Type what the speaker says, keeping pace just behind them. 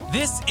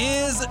This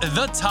is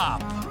The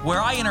Top, where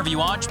I interview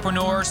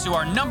entrepreneurs who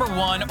are number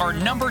one or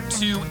number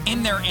two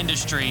in their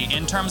industry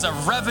in terms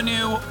of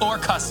revenue or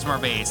customer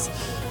base.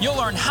 You'll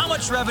learn how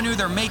much revenue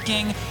they're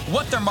making,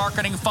 what their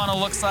marketing funnel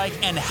looks like,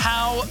 and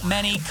how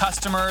many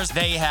customers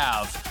they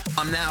have.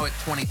 I'm now at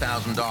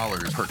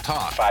 $20,000 per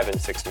talk. 5 and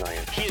 6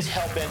 million. He is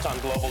hell-bent on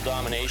global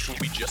domination.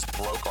 We just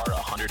broke our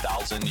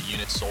 100,000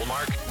 units sold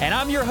mark. And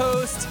I'm your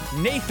host,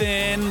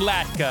 Nathan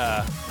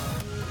Latka.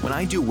 When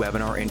I do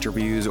webinar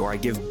interviews or I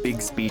give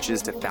big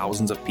speeches to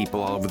thousands of people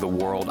all over the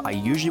world, I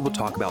usually will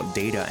talk about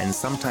data and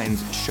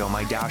sometimes show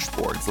my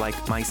dashboards, like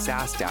my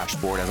SaaS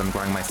dashboard as I'm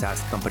growing my SaaS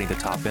company, The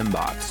Top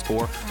Inbox,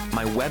 or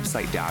my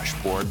website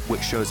dashboard,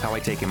 which shows how I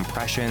take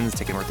impressions,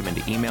 convert them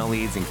into email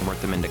leads, and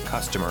convert them into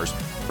customers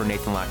for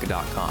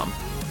nathanlatka.com.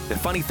 The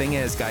funny thing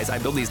is, guys, I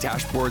build these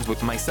dashboards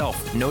with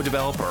myself, no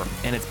developer,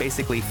 and it's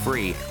basically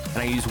free. And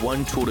I use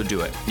one tool to do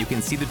it. You can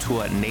see the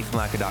tool at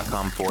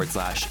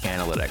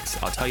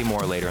nathanlatka.com/analytics. I'll tell you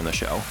more later in the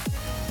show.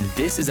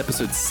 This is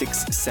episode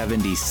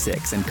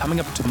 676, and coming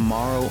up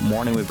tomorrow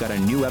morning, we've got a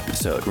new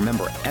episode.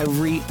 Remember,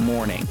 every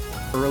morning,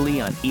 early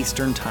on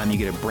Eastern time, you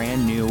get a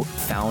brand new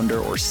founder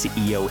or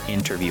CEO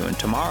interview. And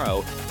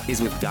tomorrow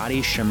is with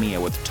Gadi Shamia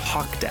with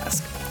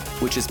TalkDesk,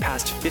 which has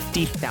passed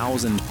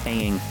 50,000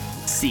 paying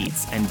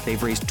seats, and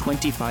they've raised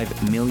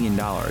 $25 million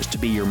to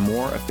be your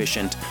more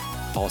efficient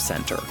call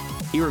center.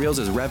 He reveals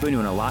his revenue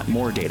and a lot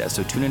more data,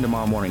 so tune in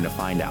tomorrow morning to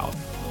find out.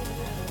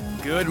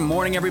 Good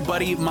morning,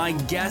 everybody. My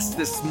guest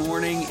this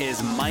morning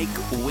is Mike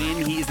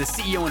Wynn. He's the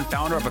CEO and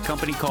founder of a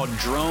company called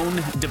Drone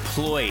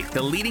Deploy,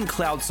 the leading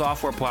cloud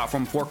software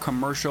platform for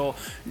commercial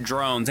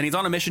drones. And he's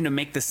on a mission to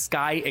make the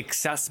sky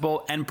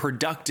accessible and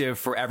productive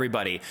for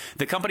everybody.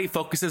 The company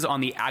focuses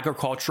on the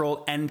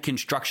agricultural and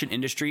construction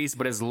industries,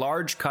 but has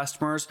large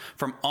customers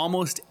from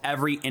almost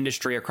every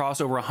industry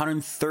across over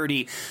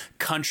 130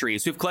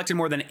 countries who've collected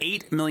more than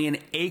 8 million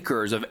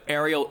acres of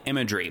aerial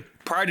imagery.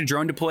 Prior to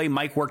Drone Deploy,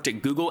 Mike worked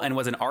at Google and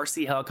was an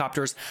RC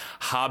helicopters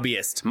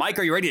hobbyist. Mike,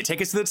 are you ready to take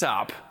us to the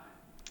top?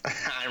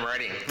 I'm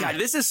ready. God,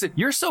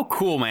 you're so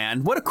cool,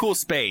 man. What a cool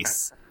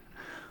space.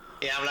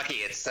 Yeah, I'm lucky.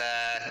 It's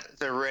a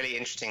really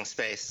interesting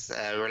space.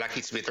 We're lucky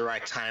to be at the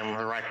right time,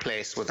 the right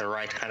place with the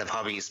right kind of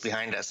hobbies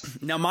behind us.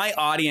 Now, my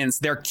audience,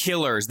 they're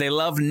killers. They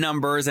love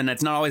numbers, and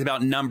it's not always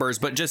about numbers,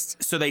 but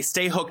just so they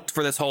stay hooked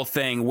for this whole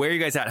thing. Where are you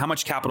guys at? How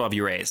much capital have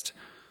you raised?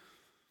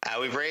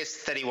 We've raised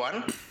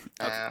 31.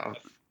 Okay.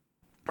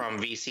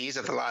 From VCs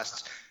of the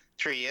last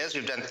 3 years.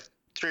 We've done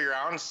 3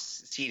 rounds,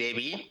 seed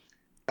AB,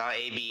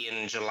 AB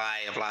in July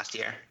of last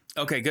year.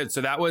 Okay, good.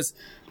 So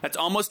that's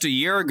almost a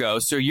year ago.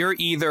 So you're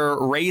either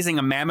raising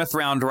a mammoth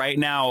round right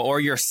now or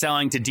you're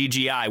selling to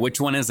DJI.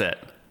 Which one is it?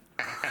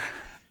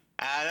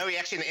 No, we're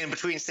actually in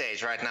between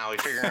stage right now. We're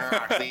figuring it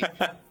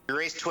out. We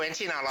raised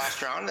 20 in our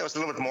last round. That was a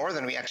little bit more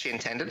than we actually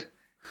intended.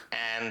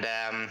 And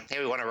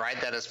we want to ride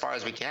that as far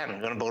as we can.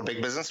 We want to build a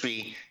big business.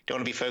 We don't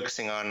want to be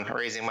focusing on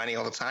raising money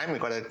all the time. We've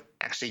got to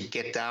actually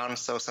get down,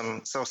 sell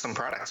some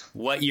product.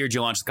 What year did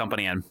you launch the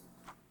company in?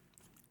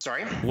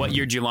 Sorry? What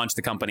year did you launch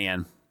the company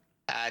in?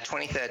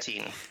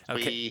 2013.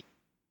 Okay.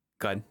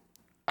 Good.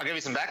 I'll give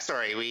you some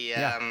backstory. We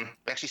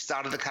actually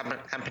started the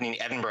company in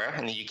Edinburgh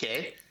in the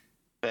UK,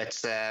 but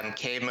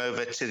came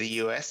over to the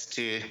US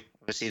to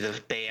obviously the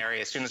Bay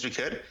Area as soon as we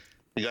could.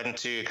 We got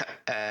into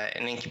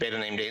an incubator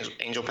named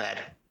AngelPad.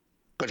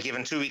 Got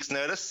given 2 weeks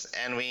notice,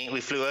 and we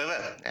flew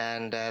over,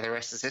 and the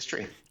rest is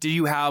history. Do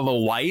you have a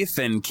wife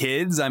and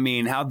kids? I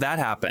mean, how'd that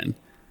happen?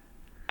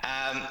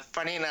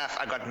 Funny enough,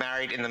 I got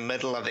married in the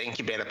middle of the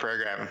incubator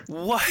program.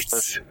 What?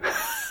 It's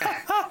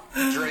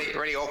really,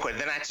 really awkward.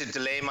 Then I had to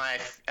delay my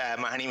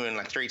honeymoon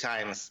like 3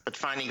 times, but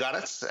finally got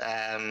it.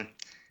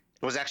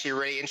 It was actually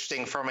really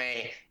interesting from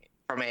a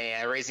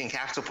raising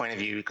capital point of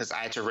view, because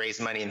I had to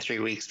raise money in 3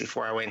 weeks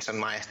before I went on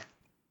my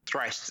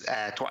 3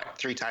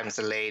 times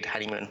delayed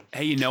honeymoon.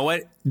 Hey, you know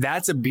what?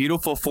 That's a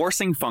beautiful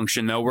forcing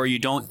function, though, where you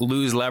don't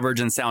lose leverage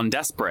and sound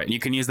desperate. You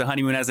can use the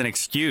honeymoon as an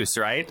excuse,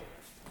 right?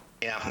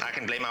 Yeah, I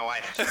can blame my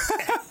wife.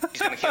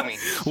 She's going to kill me.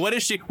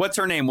 What's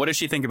her name? What does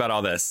she think about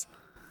all this?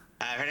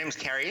 Her name's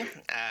Carrie.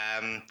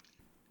 I'm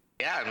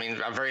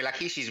very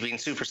lucky. She's been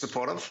super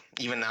supportive,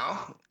 even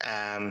now.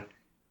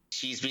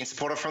 She's been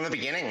supportive from the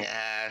beginning.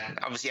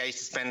 Obviously, I used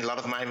to spend a lot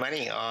of my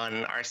money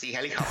on RC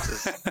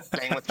helicopters,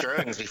 playing with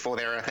drones before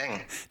they were a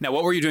thing. Now,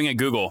 what were you doing at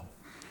Google?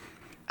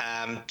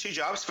 2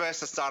 jobs.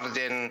 First, I started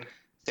in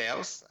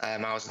sales. I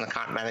was an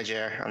account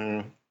manager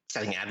and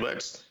selling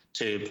AdWords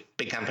to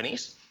big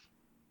companies.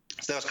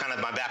 So that was kind of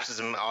my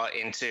baptism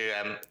into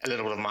a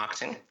little bit of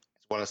marketing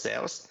as well as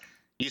sales.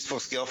 Useful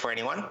skill for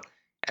anyone.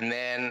 And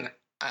then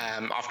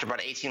after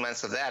about 18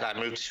 months of that, I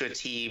moved to a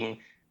team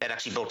that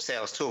actually built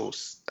sales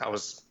tools. I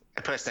was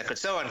a person that could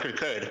sell and could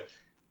code.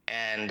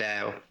 And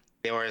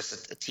there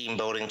was a team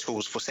building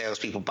tools for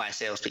salespeople by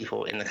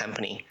salespeople in the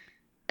company.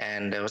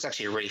 And it was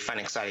actually a really fun,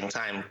 exciting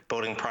time,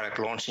 building product,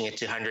 launching it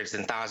to hundreds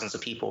and thousands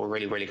of people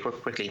really, really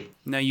quickly.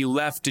 Now,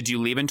 did you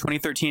leave in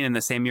 2013 in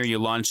the same year you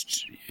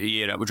launched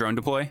Drone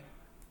Deploy?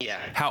 Yeah.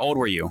 How old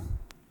were you?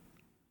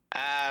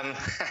 Got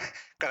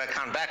to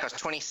count back. I was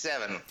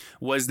 27.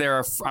 Was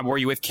there were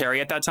you with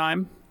Carrie at that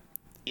time?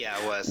 Yeah,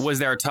 I was. Was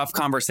there a tough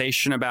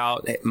conversation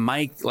about,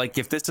 Mike, like,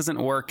 if this doesn't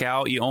work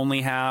out, you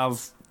only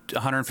have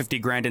 150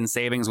 grand in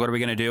savings, what are we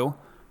going to do?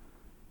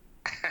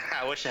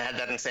 I wish I had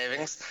that in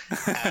savings.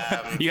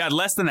 You had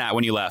less than that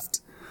when you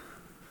left.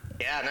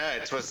 Yeah,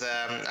 no, it was,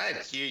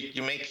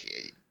 you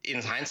make,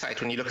 in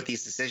hindsight, when you look at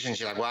these decisions,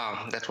 you're like,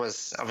 wow, that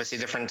was obviously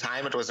a different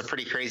time. It was a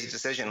pretty crazy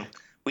decision.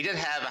 We did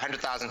have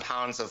 100,000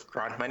 pounds of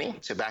grant money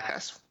to back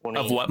us.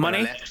 Of what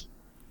money?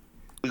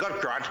 We got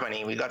grant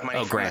money. We got money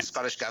from grant. the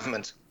Scottish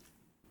government,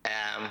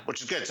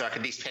 which is good. So I could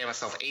at least pay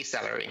myself a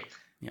salary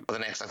for the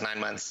next 9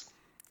 months.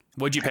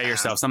 What'd you pay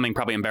yourself? Something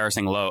probably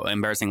embarrassingly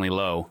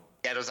low.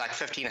 Yeah, it was like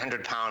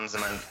 £1,500 a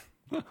month.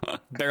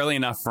 Barely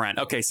enough rent.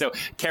 Okay, so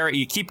Carrie,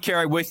 you keep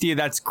Carrie with you.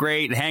 That's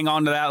great. Hang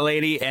on to that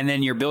lady. And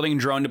then you're building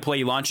Drone Deploy.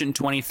 You launch it in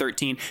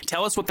 2013.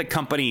 Tell us what the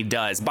company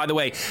does. By the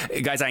way,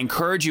 guys, I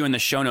encourage you in the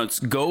show notes,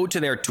 go to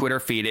their Twitter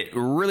feed. It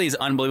really is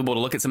unbelievable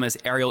to look at some of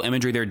this aerial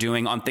imagery they're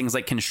doing on things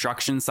like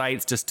construction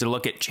sites, just to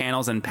look at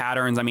channels and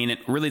patterns. I mean, it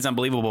really is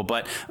unbelievable.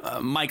 But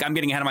Mike, I'm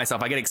getting ahead of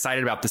myself. I get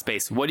excited about the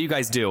space. What do you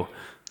guys do?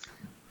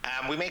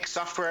 We make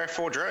software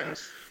for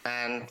drones.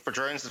 And for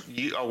drones,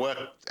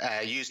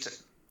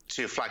 used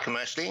to fly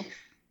commercially.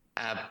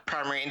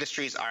 Primary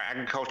industries are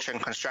agriculture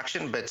and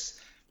construction, but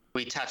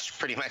we touch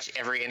pretty much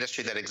every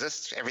industry that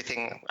exists.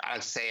 Everything,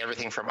 I'd say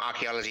everything from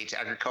archaeology to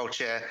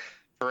agriculture,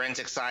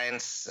 forensic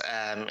science,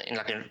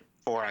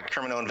 for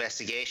criminal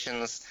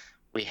investigations.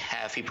 We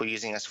have people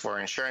using us for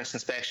insurance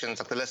inspections.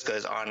 Like the list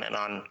goes on and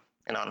on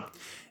and on.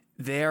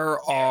 There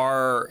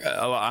are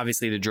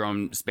obviously the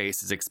drone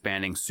space is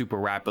expanding super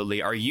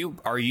rapidly. Are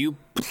you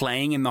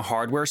playing in the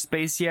hardware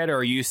space yet, or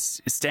are you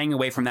staying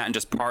away from that and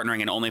just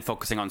partnering and only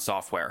focusing on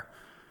software?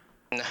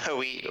 No,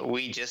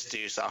 we just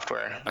do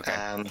software.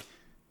 Okay.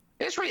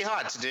 It's really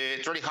hard to do.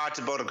 It's really hard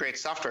to build a great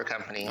software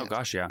company. Oh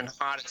gosh, yeah. It's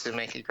harder to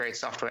make a great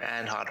software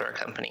and hardware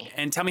company.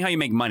 And tell me how you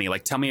make money.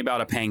 Like, tell me about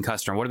a paying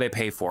customer. What do they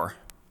pay for?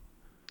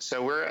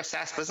 So we're a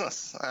SaaS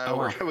business.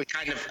 We're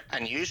kind of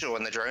unusual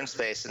in the drone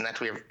space in that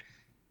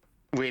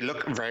we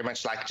look very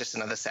much like just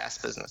another SaaS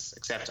business,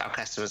 except our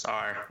customers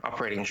are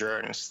operating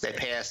drones. They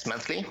pay us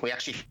monthly. We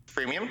actually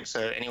freemium,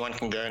 so anyone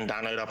can go and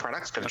download our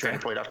products, go to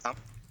dronedeploy.com.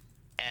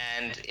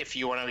 And if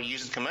you want to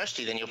use it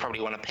commercially, then you'll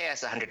probably want to pay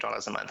us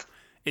 $100 a month.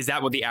 Is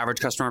that what the average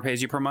customer pays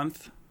you per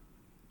month?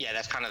 Yeah,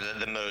 that's kind of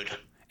the mode.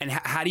 And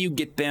how do you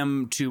get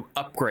them to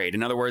upgrade?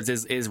 In other words,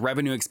 is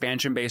revenue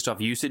expansion based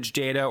off usage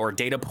data or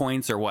data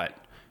points or what?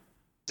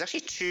 There's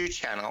actually two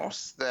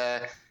channels.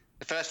 The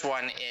first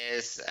one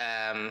is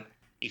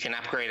you can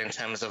upgrade in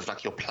terms of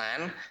like your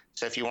plan.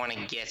 So if you want to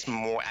get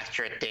more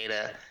accurate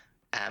data,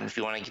 if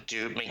you want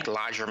to make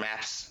larger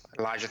maps,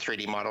 larger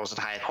 3D models at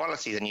higher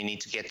quality, then you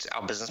need to get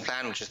our business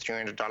plan, which is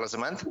 $300 a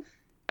month.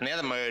 And the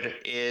other mode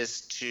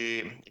is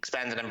to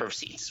expand the number of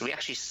seats. We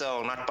actually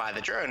sell not by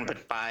the drone,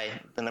 but by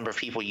the number of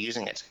people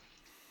using it.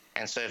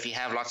 And so if you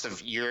have lots of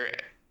your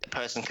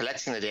person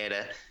collecting the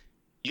data,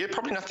 you're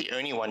probably not the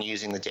only one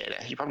using the data.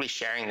 You're probably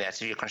sharing that.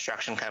 If you're a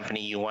construction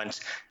company, you want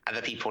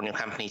other people in your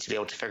company to be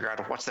able to figure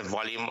out what's the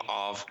volume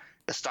of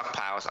the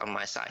stockpiles on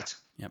my site.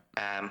 Yep.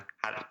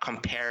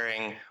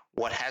 Comparing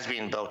what has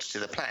been built to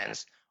the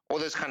plans. All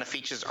those kind of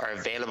features are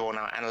available in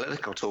our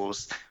analytical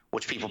tools,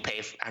 which people pay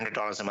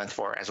 $100 a month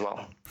for as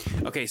well.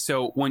 Okay,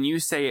 so when you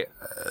say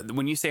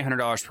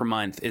 $100 per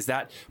month, is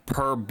that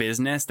per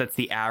business? That's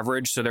the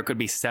average. So there could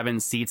be 7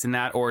 seats in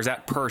that, or is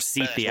that per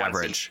seat the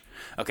average?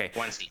 Seat. Okay,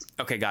 1 seat.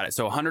 Okay, got it.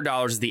 So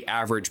 $100 is the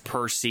average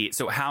per seat.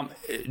 So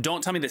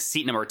don't tell me the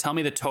seat number. Tell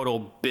me the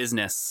total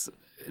business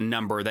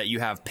number that you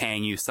have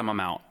paying you some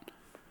amount.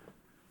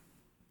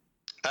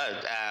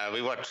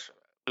 We want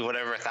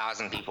over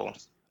 1,000 people.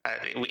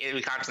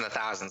 We count in the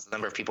thousands, the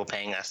number of people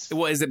paying us.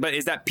 Well, is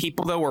that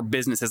people though, or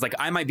businesses? Like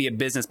I might be a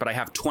business, but I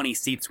have 20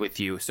 seats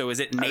with you. So is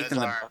it Nathan?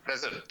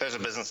 Those are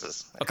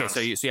businesses. Okay, so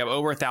you have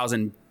over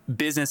 1,000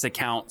 business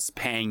accounts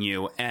paying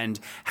you, and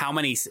how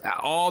many?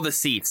 All the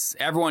seats,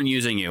 everyone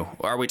using you.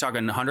 Are we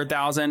talking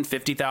 100,000,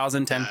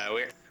 50,000, 10?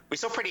 We're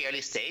still pretty early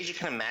stage. You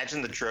can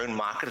imagine the drone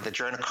market, the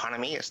drone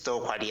economy is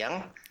still quite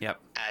young. Yep.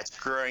 It's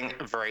growing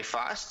very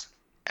fast.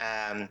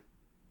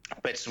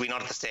 But we're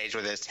not at the stage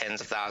where there's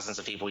tens of thousands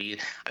of people. I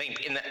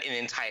think in the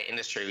entire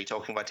industry, we're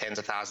talking about tens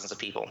of thousands of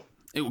people.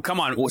 Come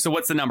on. So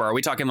what's the number? Are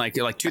we talking like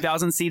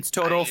 2,000 seats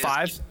total?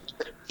 5?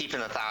 Keep in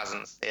the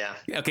thousands. Yeah.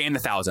 Okay, in the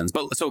thousands.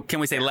 But so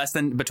can we say less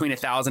than between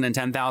 1,000 and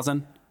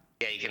 10,000?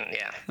 Yeah, you can.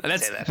 Yeah,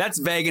 that's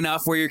vague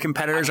enough where your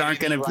competitors aren't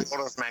going to.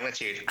 Order of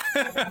magnitude.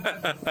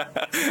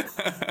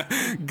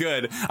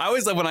 Good. I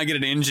always love when I get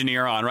an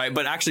engineer on, right?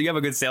 But actually, you have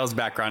a good sales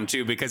background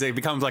too, because it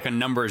becomes like a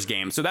numbers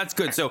game. So that's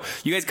good. So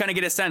you guys kind of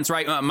get a sense,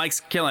 right? Mike's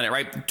killing it,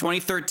 right?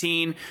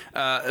 2013,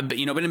 been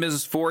in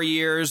business 4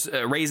 years,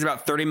 raised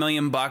about $30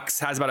 million,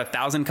 has about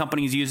 1,000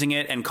 companies using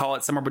it, and call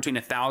it somewhere between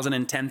 1,000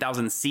 and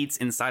 10,000 seats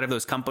inside of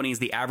those companies.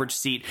 The average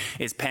seat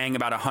is paying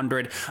about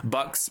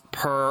 $100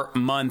 per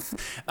month.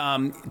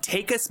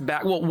 Take us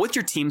back. Well, what's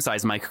your team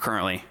size, Mike,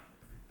 currently?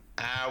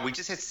 We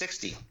just hit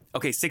 60.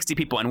 Okay, 60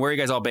 people. And where are you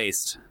guys all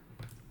based?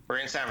 We're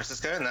in San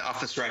Francisco in the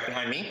office right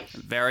behind me.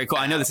 Very cool.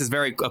 I know this is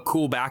a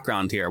cool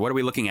background here. What are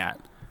we looking at?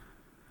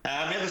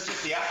 Yeah, this is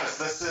just the office.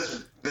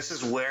 This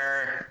is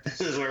where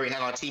we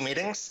have our team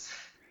meetings,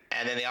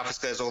 and then the office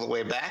goes all the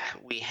way back.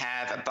 We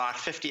have about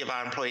 50 of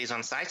our employees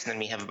on site, and then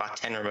we have about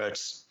 10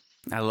 remotes.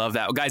 I love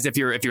that. Well, guys, if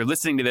you're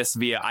listening to this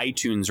via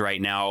iTunes right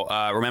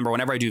now, remember,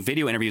 whenever I do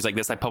video interviews like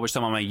this, I publish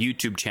them on my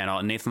YouTube channel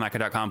at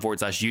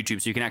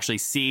nathanlatka.com/YouTube. So you can actually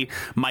see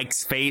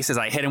Mike's face as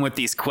I hit him with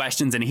these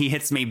questions, and he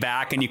hits me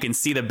back, and you can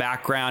see the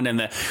background and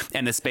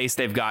the space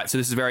they've got. So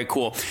this is very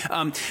cool.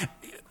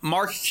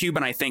 Mark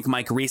Cuban, I think,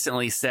 Mike,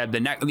 recently said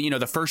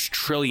the first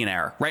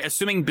trillionaire, right?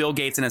 Assuming Bill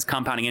Gates and his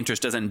compounding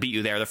interest doesn't beat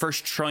you there, the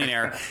first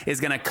trillionaire is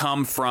going to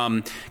come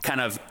from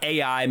kind of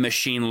AI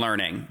machine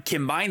learning.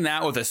 Combine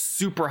that with a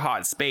super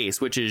hot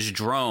space, which is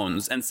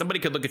drones, and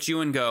somebody could look at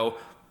you and go,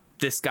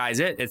 this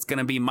guy's it. It's going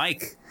to be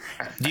Mike.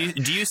 Do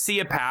you see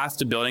a path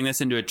to building this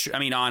into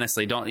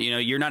honestly,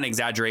 you're not an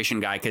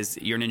exaggeration guy because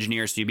you're an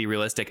engineer, so you be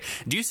realistic.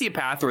 Do you see a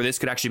path where this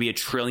could actually be a $1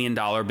 trillion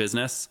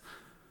business?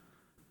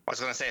 I was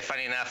going to say,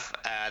 funny enough,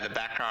 the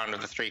background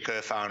of the three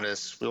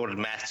co-founders, we all did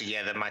math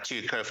together. My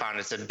two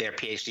co-founders did their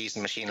PhDs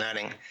in machine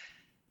learning.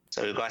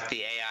 So we've got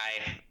the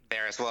AI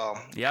there as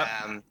well. Yep.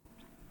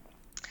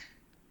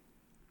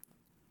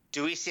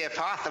 Do we see a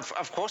path?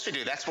 Of course we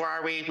do. That's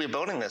why we're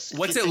building this.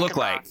 What's it look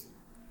like?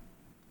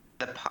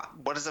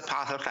 What does the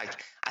path look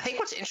like? I think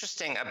what's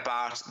interesting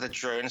about the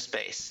drone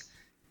space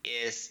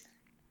is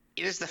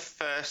it is the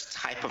first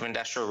type of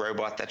industrial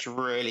robot that's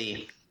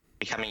really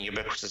becoming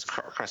ubiquitous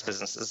across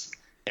businesses.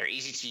 They're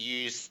easy to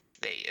use.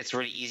 It's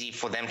really easy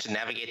for them to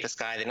navigate the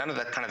sky. They're none of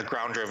the kind of the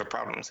ground rover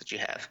problems that you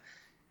have.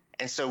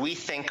 And so we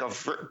think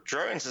of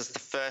drones as the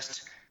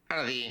first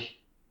kind of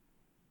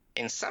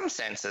in some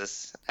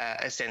senses,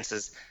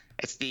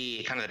 it's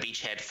the kind of the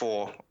beachhead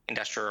for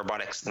industrial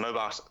robotics, the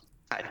mobile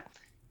side.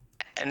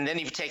 And then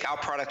if you take our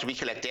product, we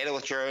collect data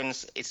with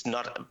drones. It's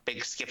not a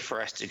big skip for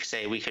us to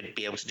say we could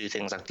be able to do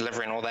things like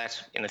delivery and all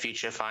that in the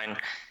future, fine.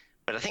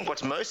 But I think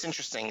what's most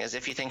interesting is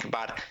if you think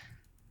about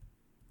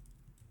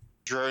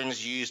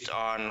drones used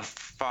on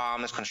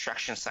farms,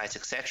 construction sites,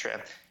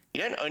 etc.,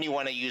 you don't only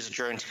want to use a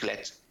drone to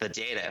collect the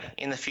data.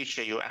 In the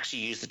future, you'll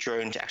actually use the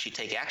drone to actually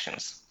take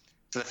actions.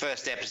 So the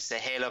first step is to say,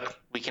 hey, look,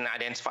 we can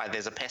identify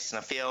there's a pest in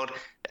a field.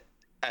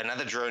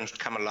 Another drone should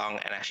come along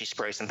and actually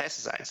spray some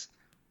pesticides.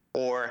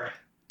 Or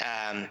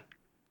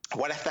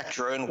what if that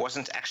drone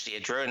wasn't actually a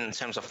drone in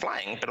terms of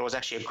flying, but it was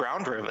actually a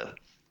ground rover?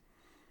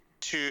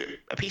 To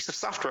a piece of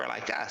software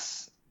like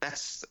us,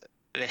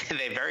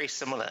 they're very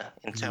similar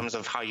in terms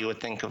of how you would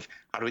think of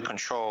how do we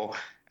control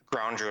a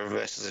ground rover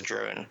versus a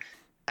drone.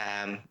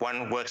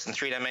 One works in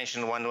 3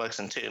 dimensions, one works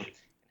in 2. It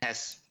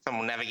has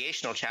some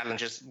navigational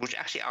challenges, which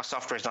actually our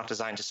software is not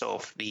designed to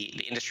solve. The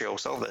industry will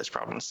solve those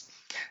problems.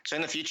 So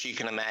in the future, you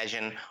can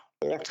imagine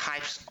all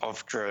types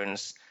of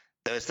drones,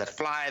 those that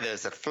fly,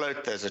 those that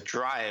float, those that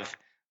drive,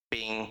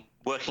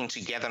 working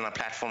together on a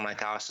platform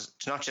like ours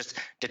to not just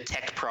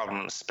detect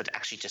problems, but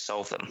actually to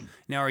solve them.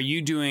 Now, are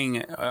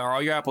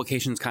all your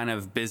applications kind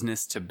of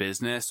business to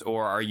business,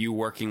 or are you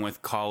working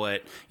with, call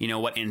it,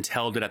 what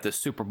Intel did at the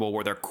Super Bowl,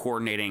 where they're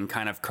coordinating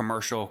kind of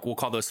commercial, we'll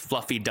call those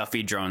fluffy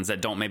Duffy drones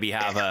that don't maybe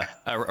have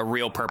a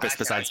real purpose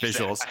besides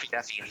visuals?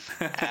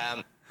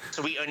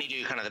 So we only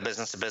do kind of the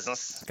business to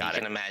business. You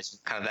can imagine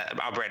kind of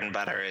our bread and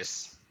butter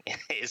is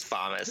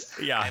farmers.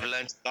 Yeah. I've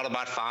learned a lot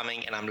about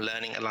farming, and I'm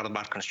learning a lot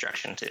about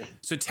construction too.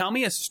 So tell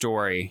me a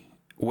story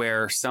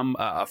where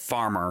a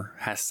farmer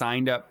has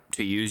signed up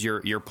to use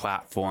your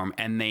platform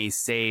and they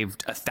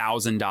saved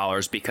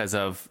 $1,000 because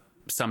of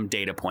some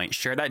data point.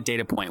 Share that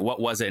data point. What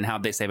was it, and how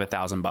did they save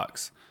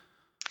 $1,000?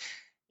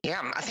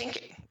 Yeah, I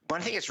think one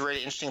thing that's really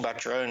interesting about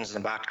drones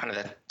and about kind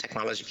of the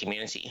technology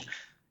community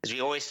is we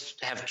always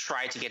have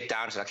tried to get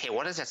down to hey,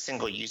 what is that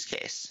single use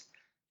case?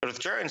 But with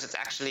drones, it's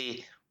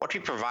actually what we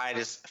provide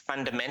is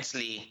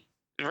fundamentally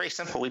very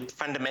simple. We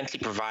fundamentally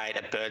provide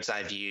a bird's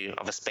eye view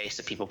of a space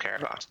that people care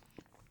about.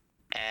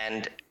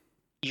 And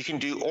you can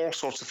do all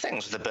sorts of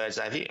things with a bird's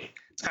eye view.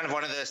 It's kind of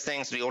one of those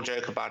things we all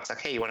joke about. It's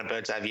like, hey, you want a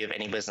bird's eye view of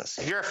any business.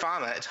 If you're a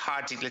farmer, it's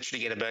hard to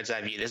literally get a bird's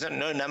eye view. There's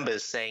no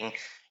numbers saying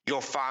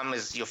your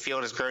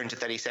field has grown to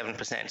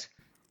 37%.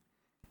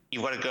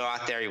 You've got to go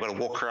out there. You've got to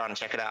walk around and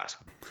check it out.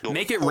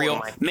 Make it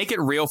real. Make it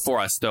real for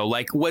us, though.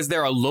 Like, was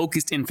there a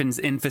locust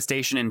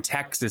infestation in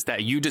Texas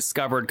that you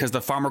discovered because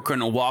the farmer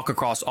couldn't walk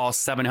across all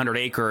 700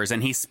 acres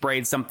and he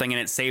sprayed something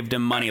and it saved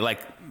him money?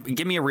 Like,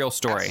 give me a real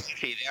story.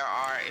 Absolutely. There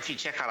are, if you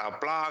check out our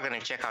blog and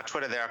you check out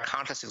Twitter, there are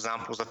countless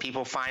examples of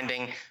people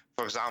finding,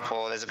 for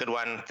example, there's a good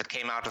one that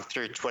came out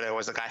through Twitter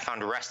was a guy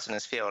found rust in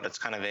his field. It's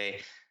kind of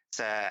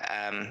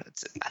I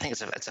think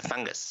it's a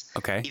fungus.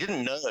 Okay. He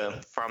didn't know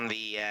from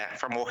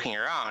walking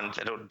around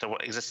that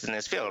it existed in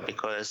his field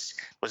because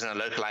it was in a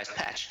localized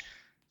patch.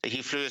 So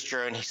he flew his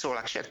drone. He saw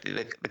like shit.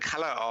 The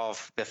color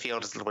of the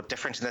field is a little bit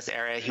different in this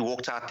area. He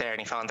walked out there and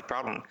he found the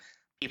problem.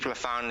 People are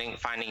finding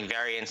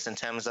variants in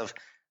terms of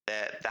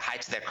the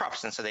height of their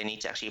crops, and so they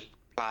need to actually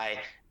apply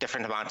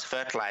different amounts of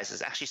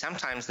fertilizers. Actually,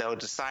 sometimes they'll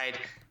decide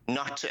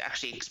not to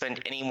actually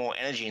expend any more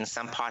energy in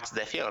some parts of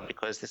their field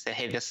because they say,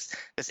 hey, this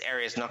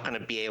area is not going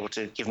to be able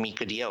to give me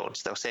good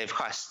yields. They'll save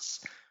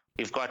costs.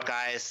 We've got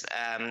guys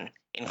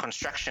in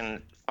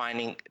construction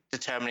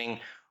determining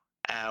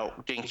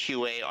doing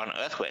QA on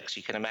earthworks.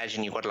 You can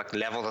imagine you've got to like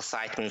level the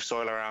site, move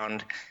soil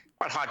around.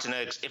 Quite hard to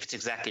know if it's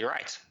exactly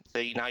right.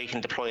 So now you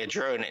can deploy a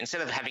drone.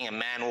 Instead of having a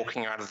man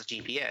walking around with the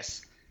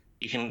GPS,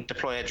 you can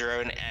deploy a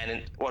drone,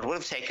 and what would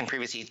have taken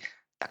previously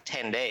like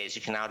 10 days,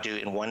 you can now do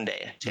in 1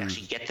 day to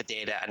actually get the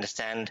data,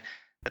 understand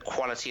the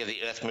quality of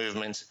the earth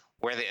movements,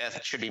 where the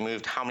earth should be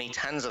moved, how many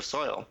tons of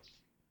soil.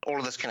 All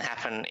of this can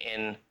happen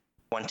in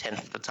 1/10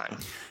 of the time.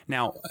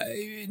 Now,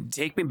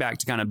 take me back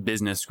to kind of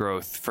business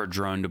growth for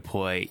Drone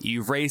Deploy.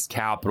 You've raised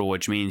capital,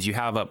 which means you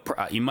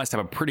must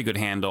have a pretty good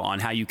handle on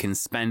how you can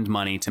spend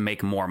money to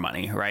make more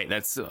money, right?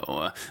 That's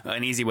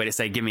an easy way to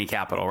say, give me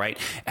capital, right?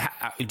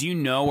 Do you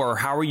know, or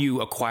how are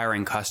you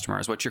acquiring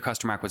customers? What's your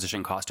customer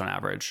acquisition cost on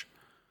average?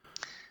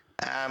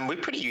 We're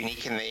pretty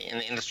unique in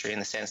the industry in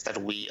the sense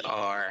that we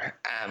are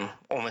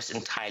almost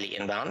entirely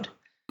inbound.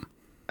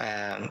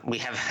 We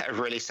have a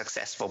really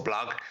successful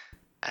blog.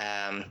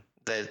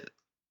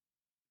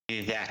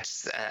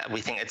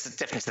 We think it's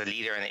definitely the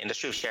leader in the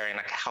industry of sharing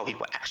like how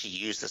people actually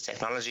use this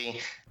technology.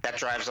 That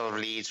drives a lot of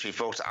leads. We've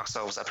built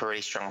ourselves up a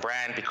really strong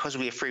brand because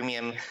we are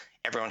freemium.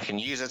 Everyone can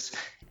use it,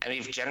 and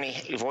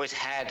we've always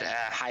had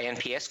high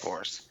NPS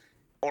scores.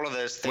 All of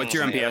those things. What's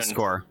your NPS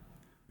score?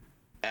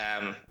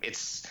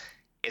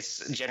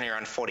 It's generally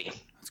around 40.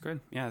 That's good.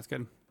 Yeah, that's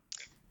good.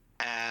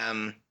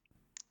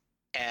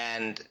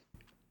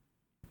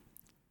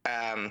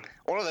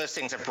 All of those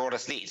things have brought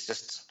us leads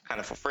just kind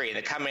of for free.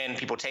 They come in,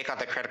 people take out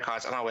their credit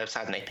cards on our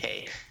website and they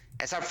pay.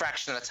 And some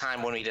fraction of the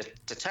time when we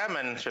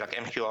determine through like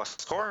MQL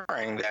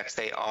scoring that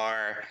they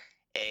are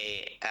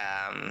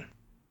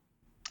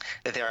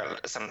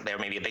they're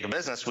maybe a bigger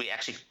business, we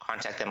actually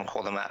contact them and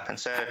call them up. And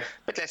so a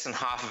bit less than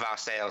half of our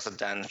sales are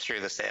done through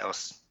the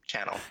sales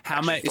channel.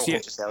 How many?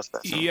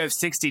 You have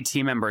 60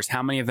 team members.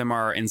 How many of them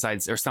are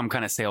inside or some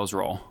kind of sales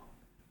role?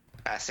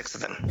 6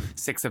 of them.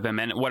 6 of them.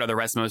 And what are the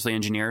rest? Mostly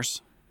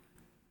engineers?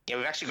 Yeah,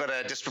 we've actually got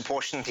a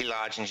disproportionately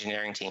large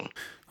engineering team.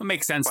 Well,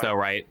 makes sense though,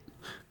 right?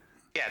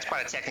 Yeah, it's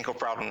quite a technical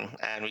problem,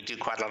 and we do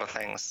quite a lot of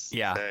things.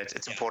 Yeah, so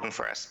it's important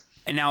for us.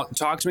 And now,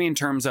 talk to me in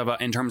terms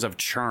of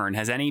churn.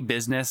 Has any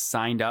business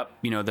signed up?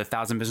 You know, the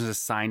 1,000 businesses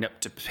signed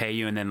up to pay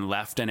you and then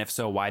left, and if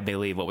so, why'd they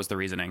leave? What was the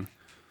reasoning?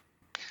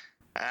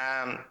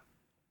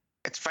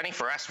 It's funny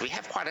for us. We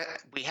have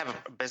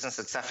a business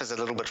that suffers a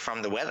little bit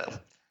from the weather.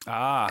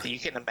 You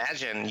can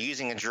imagine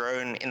using a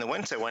drone in the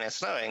winter when it's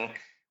snowing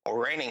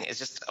or raining is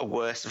just a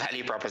worse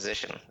value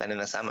proposition than in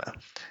the summer.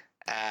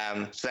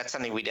 So that's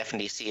something we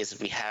definitely see is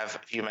if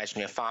you imagine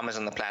your farmers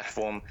on the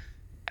platform,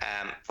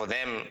 for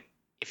them,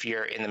 if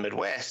you're in the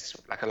Midwest,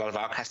 like a lot of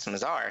our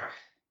customers are,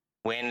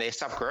 when they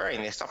stop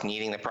growing, they stop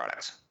needing the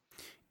product.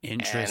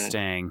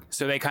 Interesting.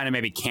 So they kind of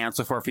maybe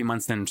cancel for a few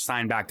months, then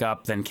sign back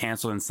up, then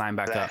cancel and sign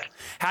back up.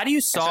 How do you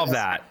solve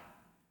that?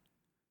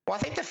 Well, I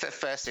think the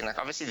first thing, like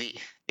obviously the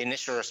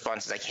initial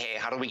response is like, hey,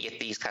 how do we get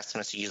these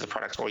customers to use the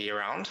product all year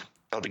round?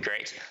 That'll be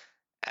great.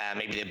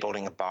 Maybe they're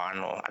building a barn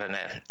or I don't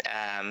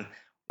know.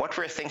 What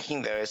we're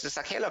thinking though is just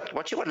like, hey, look,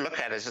 what you want to look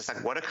at is just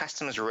like, what do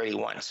customers really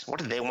want? What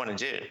do they want to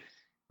do?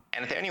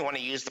 And if they only want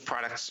to use the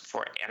products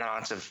for an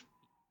amount of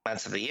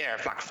months of the year,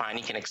 like fine,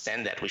 you can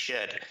extend that, we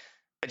should.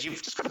 But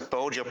you've just got to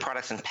build your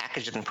products and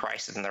package it and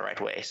price it in the right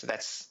way. So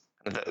that's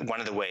one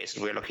of the ways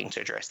we're looking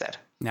to address that.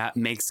 That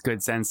makes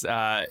good sense.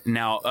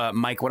 Now,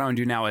 Mike, what I want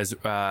to do now is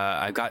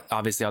I've got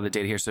obviously all the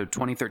data here. So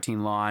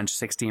 2013 launch,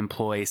 60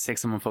 employees,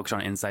 6 of them focused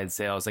on inside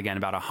sales. Again,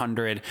 about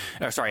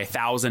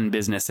 1,000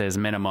 businesses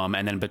minimum,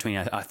 and then between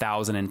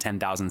 1,000 and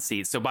 10,000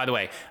 seats. So by the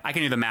way, I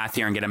can do the math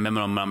here and get a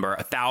minimum number,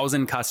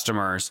 1,000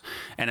 customers,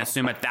 and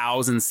assume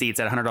 1,000 seats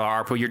at $100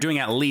 ARPU. You're doing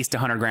at least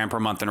 $100,000 per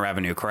month in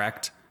revenue,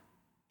 correct?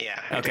 Yeah.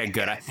 Okay,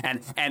 good.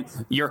 And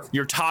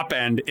your top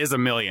end is $1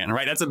 million,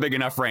 right? That's a big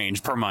enough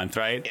range per month,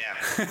 right? Yeah.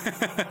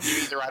 You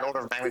use the right order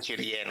of magnitude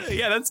again.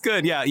 Yeah, that's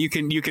good. Yeah, you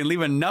can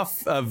leave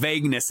enough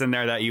vagueness in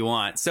there that you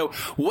want. So,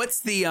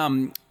 what's the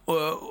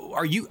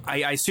are you?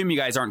 I assume you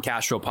guys aren't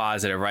cash flow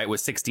positive, right?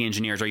 With 60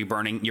 engineers, you're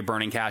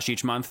burning cash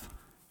each month?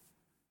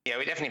 Yeah,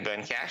 we definitely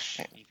burn cash.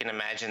 You can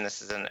imagine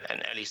this is an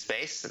early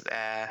space,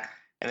 and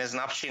there's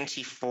an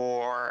opportunity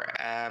for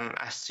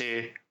us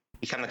to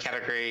become the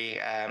category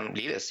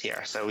leaders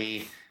here. So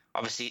we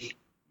obviously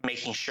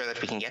making sure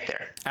that we can get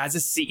there. As a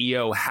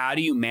CEO, how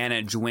do you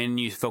manage when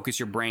you focus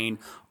your brain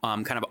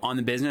kind of on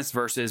the business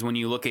versus when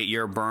you look at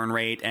your burn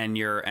rate and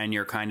your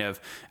kind of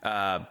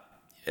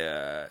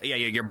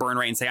your burn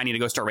rate and say, I need to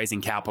go start raising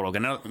capital?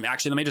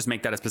 Actually, let me just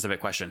make that a specific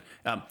question.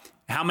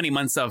 How many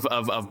months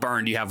of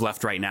burn do you have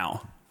left right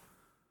now?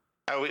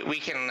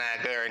 We can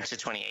go into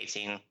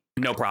 2018.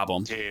 No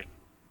problem.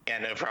 Yeah,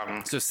 no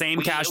problem. So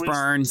same cash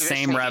burn,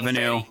 same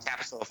revenue.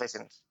 Capital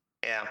efficient.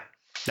 Yeah.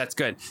 That's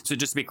good. So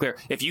just to be clear,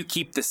 if you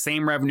keep the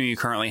same revenue you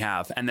currently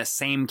have and the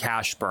same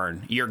cash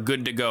burn, you're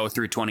good to go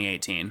through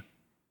 2018.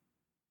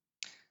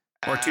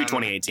 Or to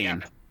 2018? Yeah.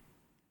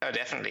 Oh,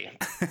 definitely.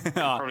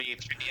 Probably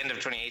through the end of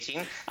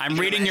 2018. I'm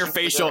reading your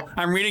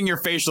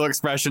facial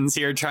expressions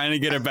here, trying to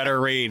get a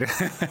better read.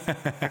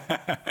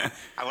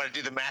 I want to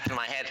do the math in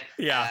my head.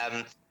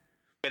 Yeah.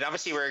 But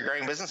obviously, we're a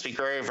growing business. We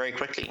grow very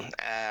quickly.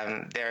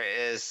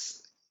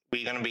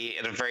 We're going to be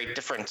at a very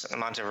different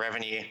amount of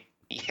revenue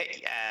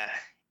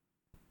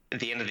at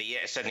the end of the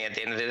year. Certainly at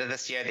the end of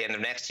this year, the end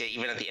of next year,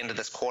 even at the end of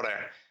this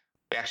quarter.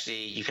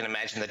 You can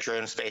imagine the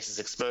drone space is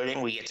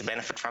exploding. We get to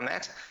benefit from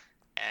that.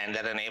 And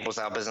that enables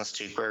our business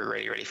to grow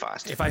really, really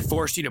fast. If I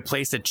forced you to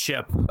place a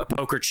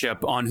poker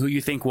chip on who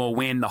you think will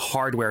win the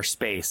hardware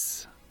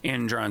space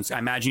in drones, I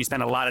imagine you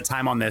spend a lot of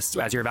time on this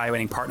as you're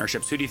evaluating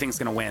partnerships. Who do you think is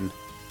going to win?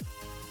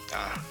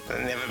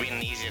 There's never been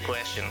an easier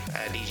question.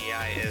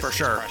 DJI is for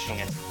sure crushing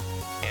it.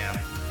 Yeah.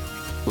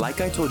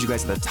 Like I told you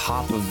guys at the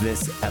top of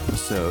this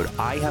episode,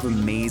 I have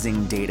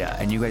amazing data,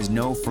 and you guys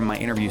know from my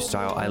interview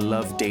style, I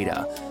love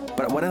data.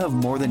 But what I love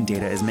more than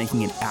data is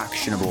making it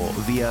actionable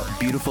via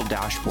beautiful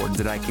dashboards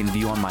that I can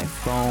view on my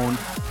phone,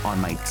 on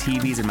my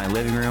TVs in my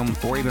living room,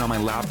 or even on my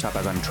laptop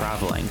as I'm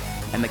traveling.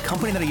 And the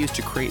company that I use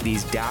to create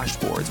these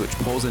dashboards, which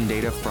pulls in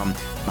data from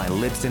my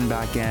Libsyn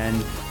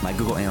backend, my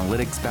Google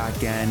Analytics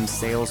backend,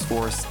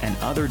 Salesforce, and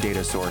other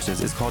data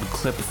sources, is called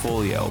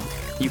Klipfolio.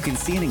 You can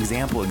see an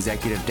example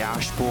executive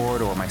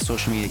dashboard or my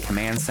social media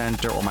command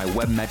center or my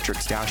web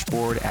metrics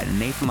dashboard at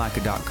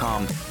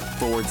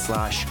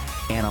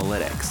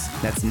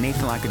nathanlatka.com/analytics. That's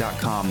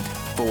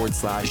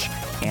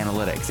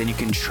nathanlatka.com/analytics. And you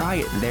can try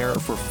it there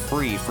for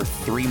free for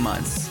 3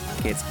 months.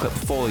 It's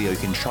Klipfolio. You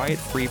can try it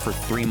free for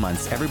 3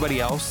 months. Everybody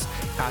else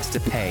has to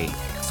pay.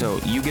 So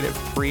you get it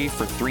free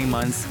for 3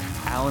 months.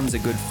 Alan's a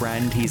good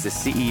friend. He's the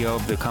CEO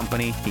of the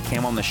company. He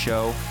came on the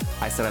show.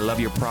 I said, I love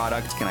your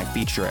product. Can I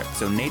feature it?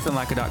 So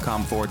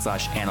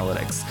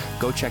nathanlatka.com/analytics.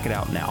 Go check it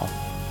out now.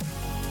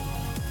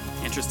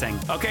 Interesting.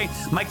 Okay,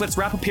 Mike, let's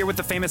wrap up here with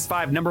the famous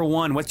 5. Number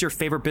 1, what's your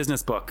favorite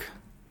business book?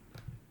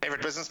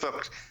 Favorite business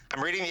book?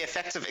 I'm reading The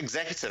Effective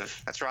Executive.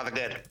 That's rather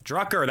good.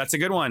 Drucker, that's a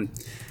good one.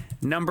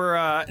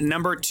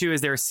 Number 2,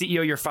 is there a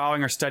CEO you're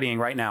following or studying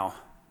right now?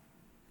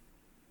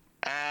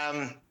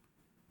 I'm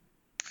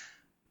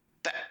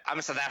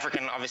South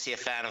African, obviously a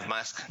fan of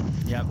Musk.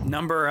 Yep.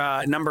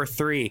 Number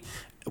 3,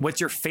 what's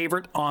your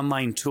favorite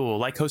online tool,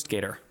 like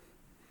HostGator?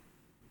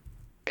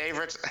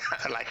 Favorite?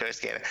 I like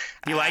HostGator.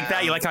 You like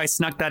that? You like how I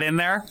snuck that in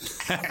there?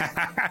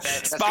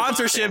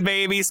 Sponsorship,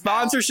 baby.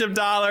 Sponsorship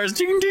dollars.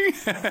 Ding, ding.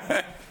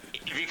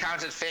 If you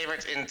counted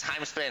favorite in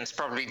time spent, it's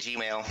probably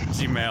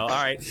Gmail. All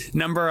right.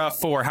 Number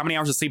 4, how many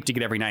hours of sleep do you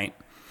get every night?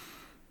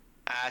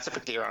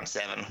 Typically around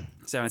 7.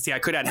 7. See, I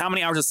could add, how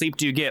many hours of sleep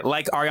do you get?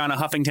 Like Ariana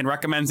Huffington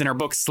recommends in her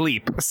book,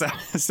 Sleep. So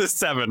it's just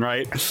 7,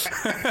 right? Is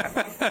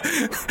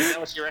that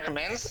what she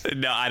recommends?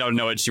 No, I don't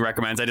know what she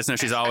recommends. I just know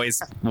she's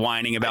always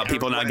whining about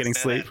people not getting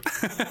sleep.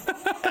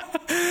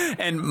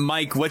 And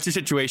Mike, what's your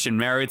situation?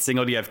 Married,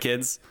 single? Do you have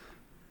kids?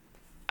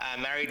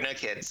 Married, no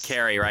kids.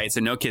 Carrie, right? So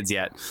no kids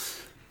yet.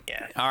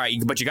 Yeah. All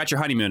right, but you got your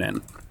honeymoon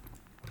in.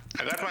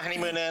 I got my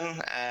honeymoon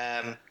in.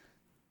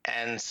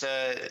 And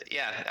so,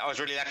 yeah, I was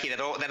really lucky that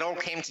all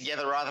came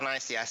together rather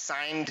nicely. I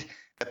signed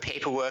the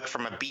paperwork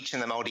from a beach in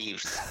the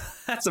Maldives.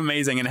 That's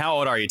amazing. And how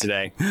old are you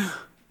today?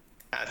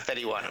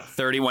 31.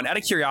 31. Out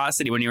of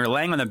curiosity, when you were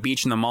laying on the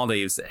beach in the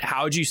Maldives,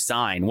 how'd you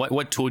sign?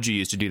 What tool did you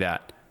use to do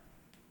that?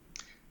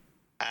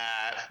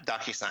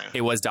 DocuSign.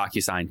 It was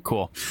DocuSign.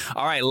 Cool.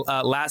 All right,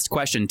 last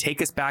question.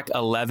 Take us back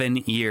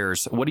 11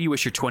 years. What do you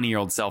wish your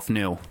 20-year-old self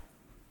knew?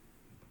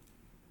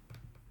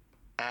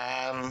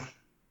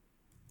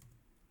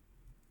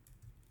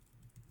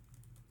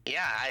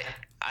 Yeah,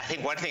 I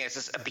think one thing that's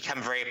just become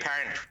very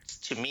apparent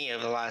to me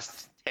over the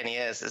last 10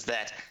 years is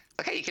that,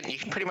 okay, you can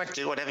pretty much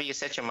do whatever you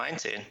set your mind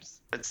to.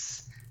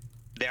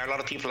 There are a lot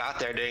of people out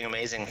there doing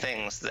amazing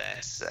things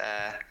that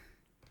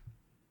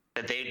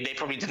they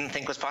probably didn't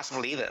think was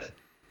possible either.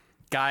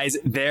 Guys,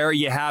 there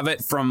you have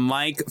it from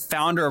Mike,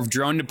 founder of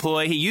Drone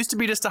Deploy. He used to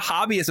be just a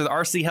hobbyist with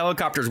RC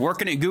Helicopters,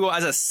 working at Google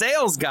as a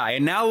sales guy.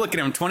 And now look at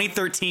him,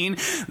 2013,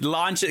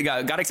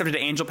 got accepted to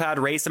AngelPad,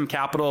 raised some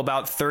capital,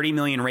 about 30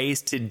 million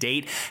raised to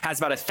date, has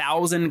about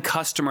 1,000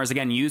 customers,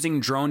 again,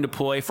 using Drone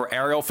Deploy for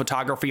aerial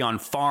photography on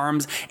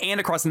farms and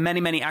across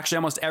many, actually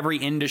almost every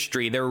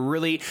industry. They're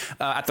really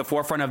at the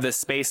forefront of this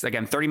space.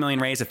 Again, 30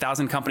 million raised,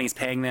 1,000 companies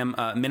paying them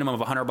a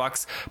minimum of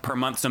 $100 per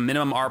month. So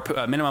minimum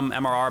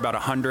MRR about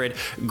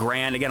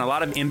 $100,000. Again, a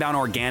lot of inbound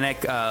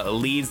organic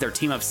leads. Their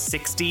team of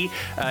 60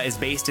 is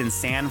based in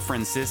San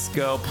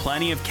Francisco.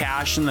 Plenty of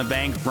cash in the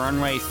bank,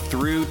 burn rate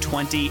through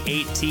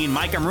 2018.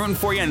 Mike, I'm rooting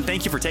for you, and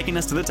thank you for taking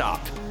us to the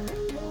top.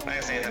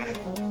 Thanks, Nathan.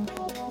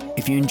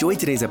 If you enjoyed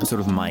today's episode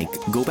of Mike,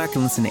 go back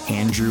and listen to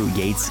Andrew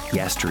Yates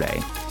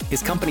yesterday.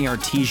 His company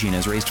Artesian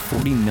has raised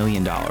 $40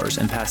 million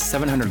and passed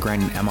 $700,000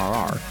 in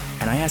MRR.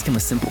 And I asked him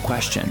a simple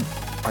question.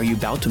 Are you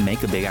about to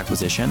make a big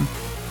acquisition?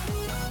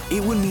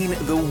 It would mean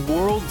the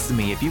world to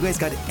me if you guys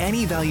got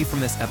any value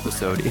from this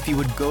episode, if you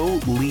would go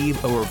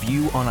leave a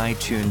review on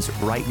iTunes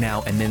right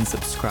now and then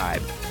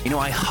subscribe. You know,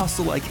 I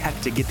hustle like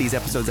heck to get these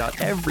episodes out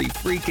every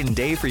freaking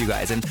day for you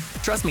guys, and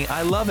trust me,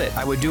 I love it.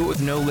 I would do it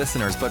with no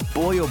listeners, but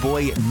boy, oh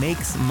boy, it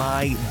makes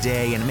my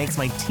day and it makes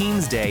my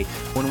team's day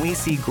when we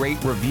see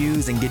great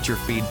reviews and get your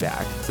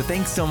feedback. So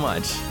thanks so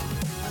much.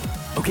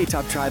 Okay,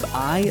 Top Tribe,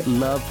 I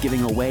love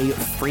giving away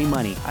free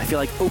money. I feel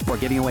like Oprah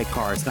giving away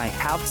cars, and I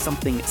have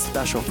something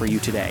special for you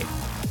today.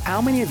 How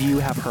many of you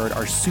have heard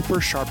our super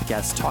sharp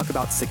guests talk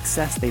about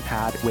success they've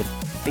had with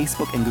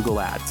Facebook and Google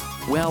Ads?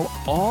 Well,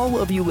 all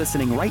of you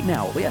listening right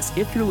now, yes,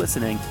 if you're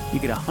listening, you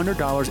get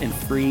 $100 in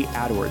free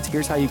AdWords.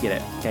 Here's how you get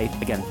it, okay?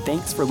 Again,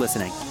 thanks for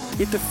listening.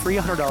 Get the free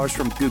 $100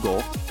 from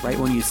Google, right,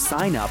 when you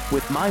sign up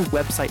with my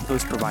website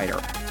host provider,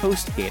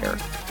 HostGator.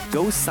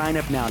 Go sign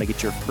up now to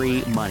get your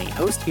free money.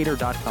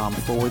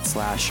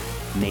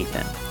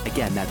 HostGator.com/Nathan.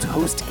 Again, that's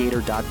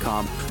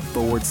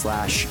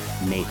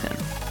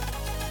HostGator.com/Nathan.